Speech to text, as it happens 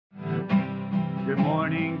Good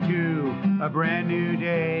morning to a brand new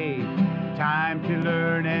day. Time to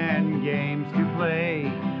learn and games to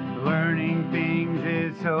play. Learning things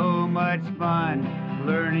is so much fun.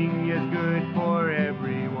 Learning is good for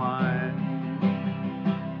everyone.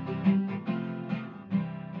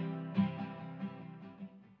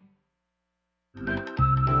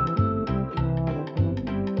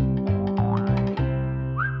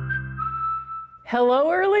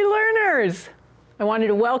 Hello, early learners. I wanted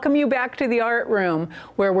to welcome you back to the art room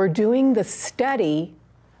where we're doing the study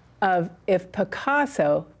of If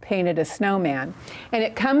Picasso Painted a Snowman. And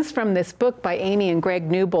it comes from this book by Amy and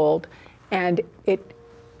Greg Newbold, and it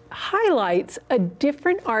highlights a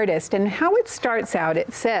different artist. And how it starts out,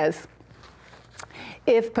 it says,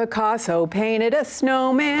 if Picasso painted a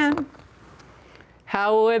snowman,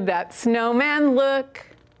 how would that snowman look?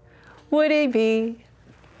 Would he be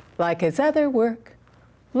like his other work?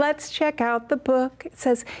 Let's check out the book. It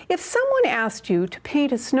says, if someone asked you to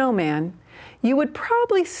paint a snowman, you would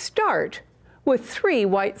probably start with 3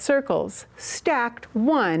 white circles, stacked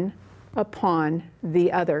one upon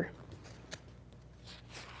the other.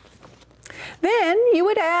 Then you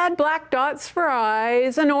would add black dots for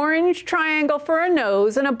eyes, an orange triangle for a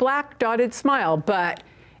nose, and a black dotted smile. But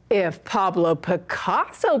if Pablo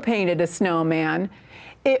Picasso painted a snowman,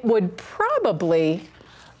 it would probably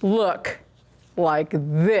look like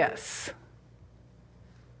this.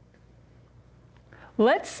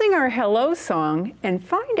 Let's sing our hello song and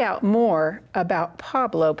find out more about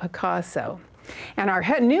Pablo Picasso. And our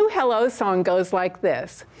new hello song goes like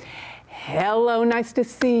this. Hello, nice to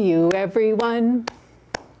see you, everyone.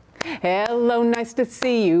 Hello, nice to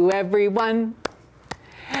see you, everyone.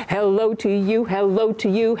 Hello to you, hello to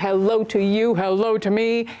you, hello to you, hello to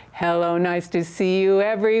me. Hello, nice to see you,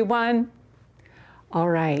 everyone. All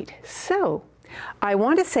right, so I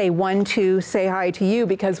want to say 1, 2, say hi to you,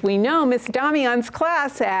 because we know Miss Damian's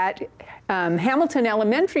class at Hamilton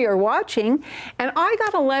Elementary are watching, and I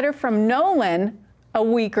got a letter from Nolan a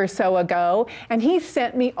week or so ago, and he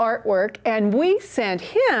sent me artwork, and we sent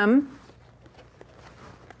him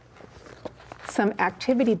some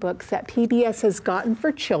activity books that PBS has gotten for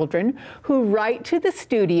children who write to the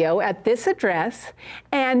studio at this address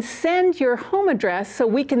and send your home address so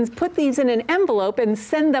we can put these in an envelope and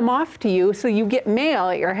send them off to you so you get mail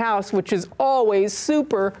at your house, which is always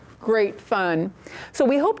super great fun. So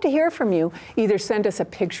we hope to hear from you. Either send us a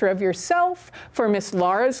picture of yourself for Miss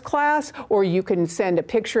Laura's class, or you can send a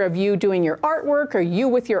picture of you doing your artwork or you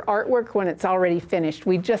with your artwork when it's already finished.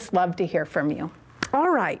 We'd just love to hear from you.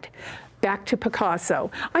 All right. Back to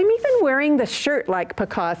Picasso. I'm even wearing the shirt like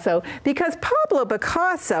Picasso because Pablo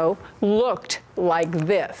Picasso looked like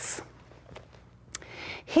this.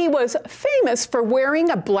 He was famous for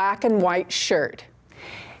wearing a black and white shirt.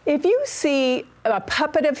 If you see a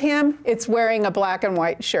puppet of him, it's wearing a black and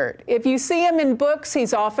white shirt. If you see him in books,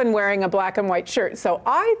 he's often wearing a black and white shirt. So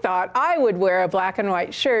I thought I would wear a black and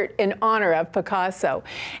white shirt in honor of Picasso.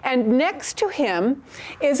 And next to him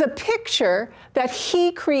is a picture that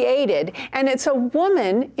he created, and it's a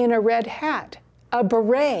woman in a red hat, a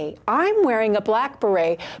beret. I'm wearing a black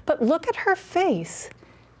beret, but look at her face.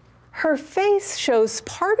 Her face shows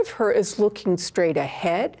part of her is looking straight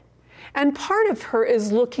ahead, and part of her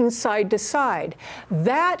is looking side to side.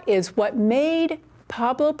 That is what made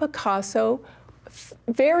Pablo Picasso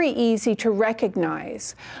very easy to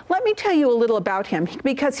recognize. Let me tell you a little about him,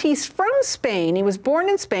 because he's from Spain. He was born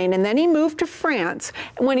in Spain, and then he moved to France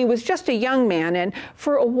when he was just a young man, and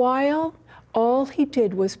for a while, all he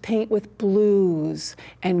did was paint with blues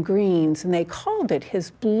and greens, and they called it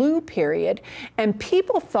his blue period, and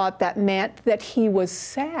people thought that meant that he was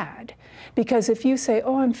sad. Because if you say,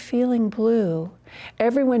 oh, I'm feeling blue,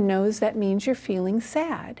 everyone knows that means you're feeling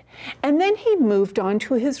sad. And then he moved on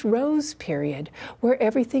to his rose period, where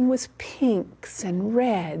everything was pinks and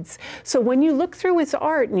reds. So when you look through his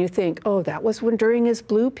art and you think, oh, that was during his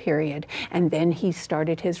blue period, and then he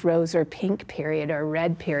started his rose or pink period or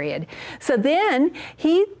red period. So then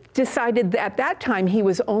he decided that at that time he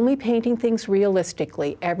was only painting things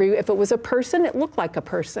realistically. If it was a person, it looked like a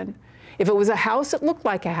person. If it was a house, it looked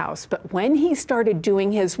like a house. But when he started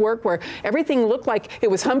doing his work where everything looked like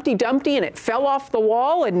it was Humpty Dumpty and it fell off the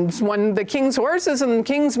wall, and when the king's horses and the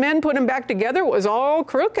king's men put them back together, it was all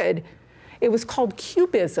crooked. It was called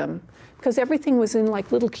Cubism, because everything was in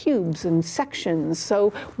like little cubes and sections.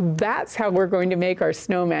 So that's how we're going to make our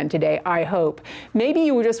snowman today, I hope. Maybe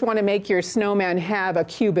you just want to make your snowman have a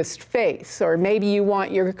cubist face, or maybe you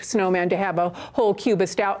want your snowman to have a whole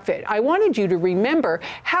cubist outfit. I wanted you to remember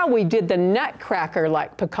how we did the Nutcracker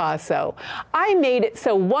like Picasso. I made it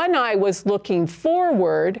so one eye was looking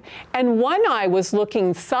forward and one eye was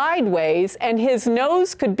looking sideways, and his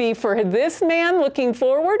nose could be for this man looking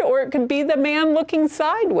forward, or it could be the man looking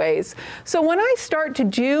sideways. So when I start to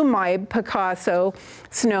do my Picasso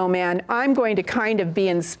snowman, I'm going to kind of be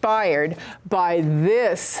inspired by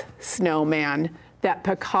this snowman that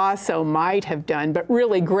Picasso might have done, but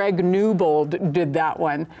really Greg Newbold did that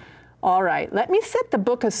one. All right, let me set the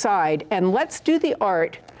book aside and let's do the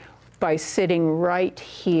art by sitting right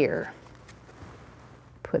here.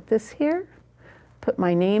 Put this here. Put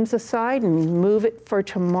my names aside and move it for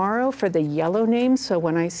tomorrow for the yellow names, so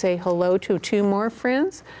when I say hello to 2 more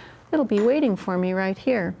friends, it'll be waiting for me right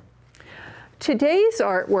here. Today's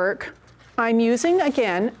artwork, I'm using,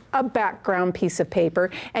 again, a background piece of paper,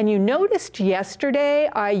 and you noticed yesterday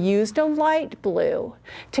I used a light blue.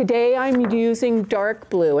 Today I'm using dark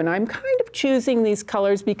blue, and I'm kind of choosing these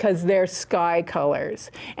colors because they're sky colors,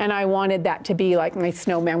 and I wanted that to be like my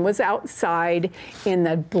snowman was outside in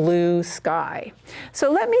the blue sky. So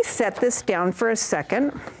let me set this down for a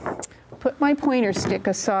second. Put my pointer stick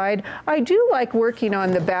aside. I do like working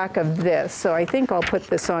on the back of this, so I think I'll put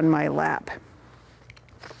this on my lap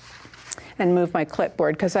and move my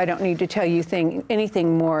clipboard because I don't need to tell you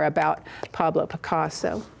anything more about Pablo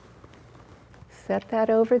Picasso. Set that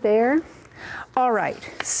over there. All right,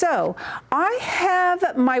 so I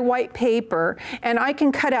have my white paper and I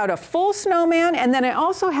can cut out a full snowman, and then I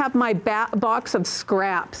also have my box of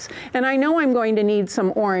scraps. And I know I'm going to need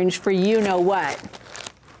some orange for you know what.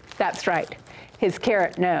 That's right, his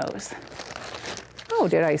carrot nose. Oh,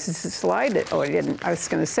 did I slide it? Oh, I didn't. I was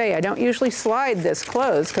going to say, I don't usually slide this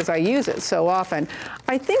closed because I use it so often.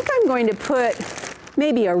 I think I'm going to put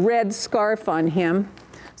maybe a red scarf on him.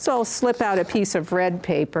 So I'll slip out a piece of red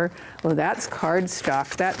paper. Oh, that's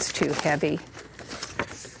cardstock. That's too heavy.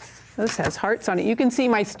 This has hearts on it. You can see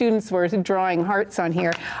my students were drawing hearts on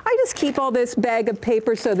here. I just keep all this bag of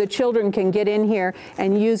paper so the children can get in here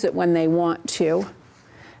and use it when they want to.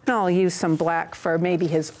 And I'll use some black for maybe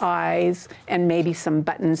his eyes and maybe some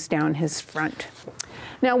buttons down his front.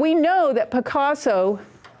 Now we know that Picasso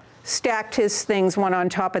stacked his things one on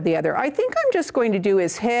top of the other. I think I'm just going to do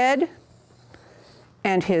his head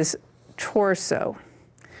and his torso.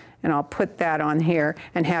 And I'll put that on here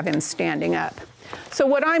and have him standing up. So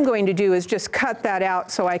what I'm going to do is just cut that out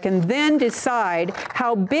so I can then decide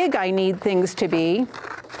how big I need things to be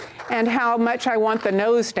and how much I want the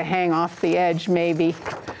nose to hang off the edge, maybe.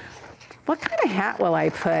 What kind of hat will I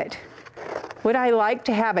put? Would I like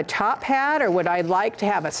to have a top hat, or would I like to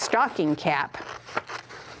have a stocking cap?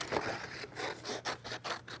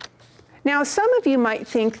 Now, some of you might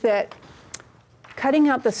think that cutting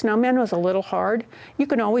out the snowman was a little hard. You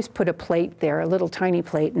can always put a plate there, a little tiny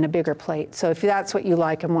plate and a bigger plate. So if that's what you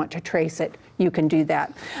like and want to trace it, you can do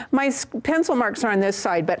that. My pencil marks are on this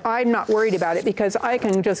side, but I'm not worried about it because I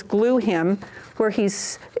can just glue him where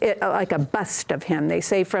he's like a bust of him. They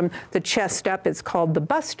say from the chest up, it's called the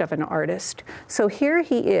bust of an artist. So here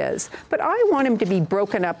he is, but I want him to be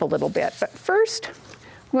broken up a little bit. But first,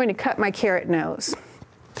 I'm going to cut my carrot nose.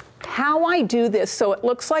 How I do this so it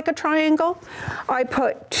looks like a triangle, I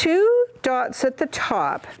put 2 dots at the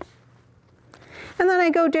top, and then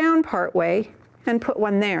I go down part way and put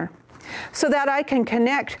one there, so that I can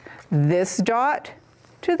connect this dot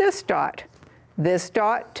to this dot, this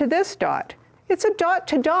dot to this dot. It's a dot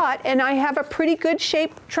to dot, and I have a pretty good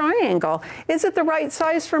shaped triangle. Is it the right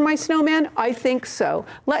size for my snowman? I think so.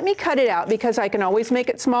 Let me cut it out because I can always make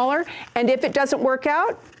it smaller, and if it doesn't work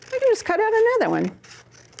out, I can just cut out another one.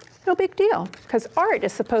 No big deal, because art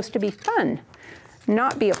is supposed to be fun,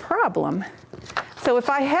 not be a problem. So if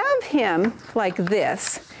I have him like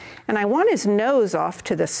this, and I want his nose off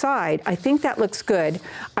to the side, I think that looks good.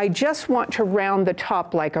 I just want to round the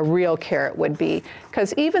top like a real carrot would be,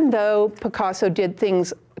 because even though Picasso did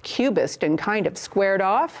things cubist and kind of squared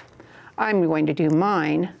off, I'm going to do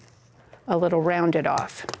mine a little rounded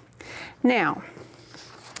off. Now,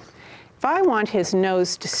 if I want his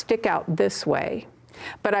nose to stick out this way,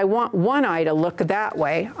 but I want one eye to look that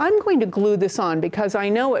way, I'm going to glue this on because I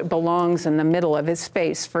know it belongs in the middle of his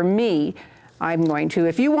face. For me, I'm going to.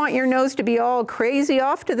 If you want your nose to be all crazy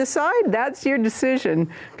off to the side, that's your decision.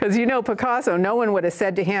 Because you know Picasso, no one would have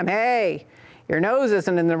said to him, hey, your nose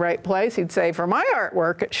isn't in the right place. He'd say, for my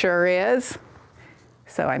artwork, it sure is.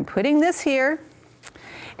 So I'm putting this here.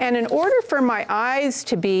 And in order for my eyes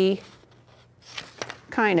to be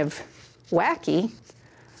kind of wacky,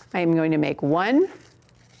 I am going to make one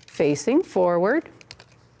facing forward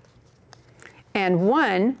and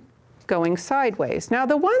one going sideways. Now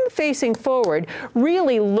the one facing forward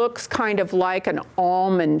really looks kind of like an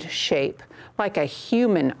almond shape, like a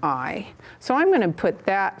human eye. So I'm going to put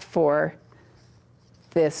that for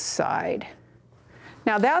this side.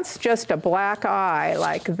 Now that's just a black eye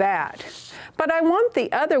like that. But I want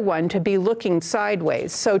the other one to be looking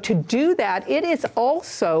sideways. So to do that, it is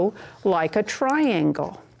also like a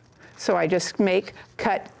triangle. So I just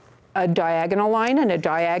cut a diagonal line and a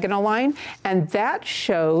diagonal line, and that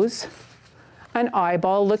shows an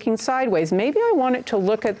eyeball looking sideways. Maybe I want it to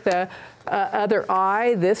look at the other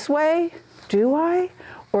eye this way, do I?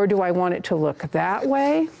 Or do I want it to look that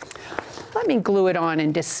way? Let me glue it on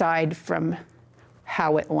and decide from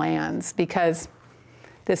how it lands, because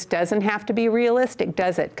this doesn't have to be realistic,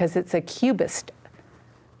 does it? Because it's a cubist.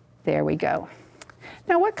 There we go.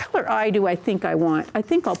 Now what color eye do I think I want? I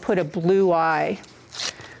think I'll put a blue eye.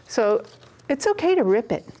 So it's okay to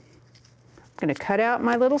rip it. I'm going to cut out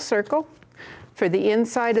my little circle for the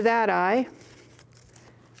inside of that eye.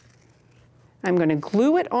 I'm going to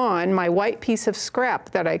glue it on my white piece of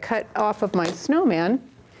scrap that I cut off of my snowman.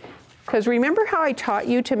 Because remember how I taught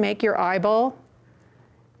you to make your eyeball?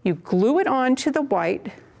 You glue it onto the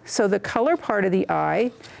white so the color part of the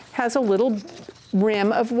eye has a little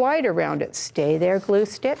rim of white around it. Stay there, glue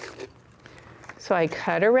stick. So I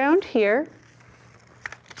cut around here.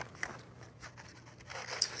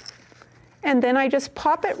 And then I just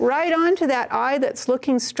pop it right onto that eye that's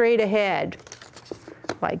looking straight ahead,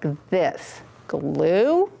 like this.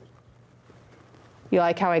 Glue. You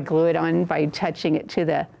like how I glue it on by touching it to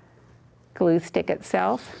the glue stick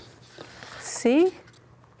itself? See?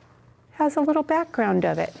 Has a little background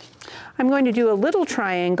of it. I'm going to do a little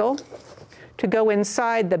triangle to go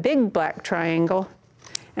inside the big black triangle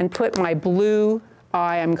and put my blue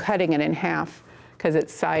eye. I'm cutting it in half because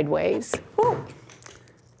it's sideways. Whoa.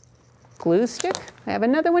 Glue stick. I have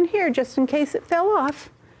another one here just in case it fell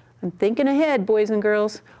off. I'm thinking ahead, boys and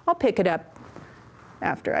girls. I'll pick it up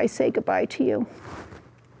after I say goodbye to you.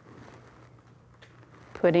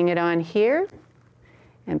 Putting it on here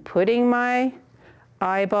and putting my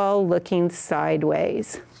eyeball looking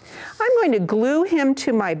sideways. I'm going to glue him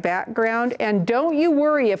to my background, and don't you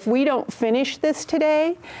worry if we don't finish this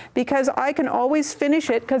today, because I can always finish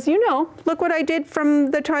it, because you know, look what I did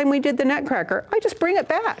from the time we did the Nutcracker. I just bring it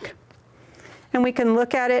back, and we can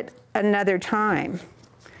look at it another time.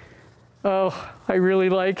 Oh, I really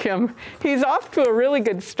like him. He's off to a really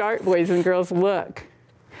good start, boys and girls. Look.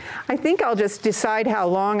 I think I'll just decide how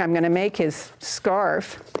long I'm going to make his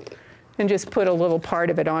scarf and just put a little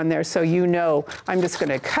part of it on there so you know. I'm just going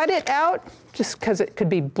to cut it out just because it could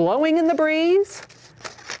be blowing in the breeze.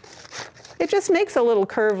 It just makes a little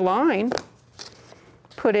curved line.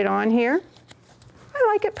 Put it on here. I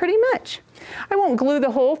like it pretty much. I won't glue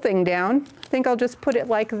the whole thing down. I think I'll just put it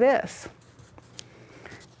like this.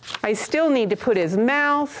 I still need to put his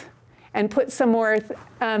mouth and put some more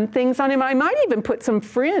things on him. I might even put some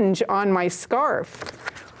fringe on my scarf.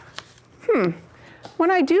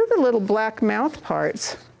 When I do the little black mouth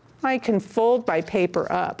parts, I can fold my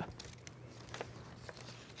paper up.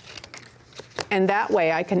 And that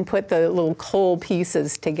way I can put the little coal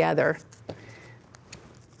pieces together.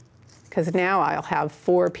 Because now I'll have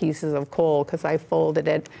 4 pieces of coal because I folded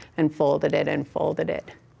it and folded it and folded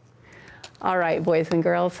it. All right, boys and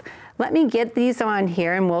girls, let me get these on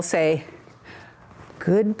here and we'll say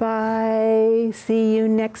goodbye. See you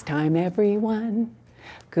next time, everyone.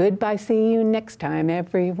 Goodbye, see you next time,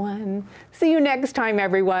 everyone. See you next time,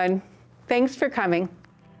 everyone. Thanks for coming.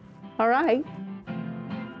 All right.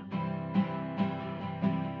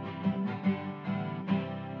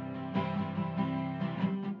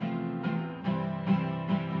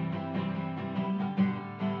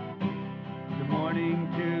 Good morning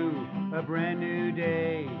to a brand new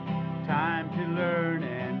day. Time to learn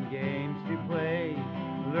and games to play.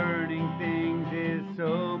 Learning things is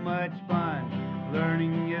so much fun.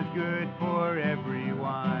 Learning is good for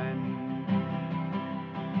everyone.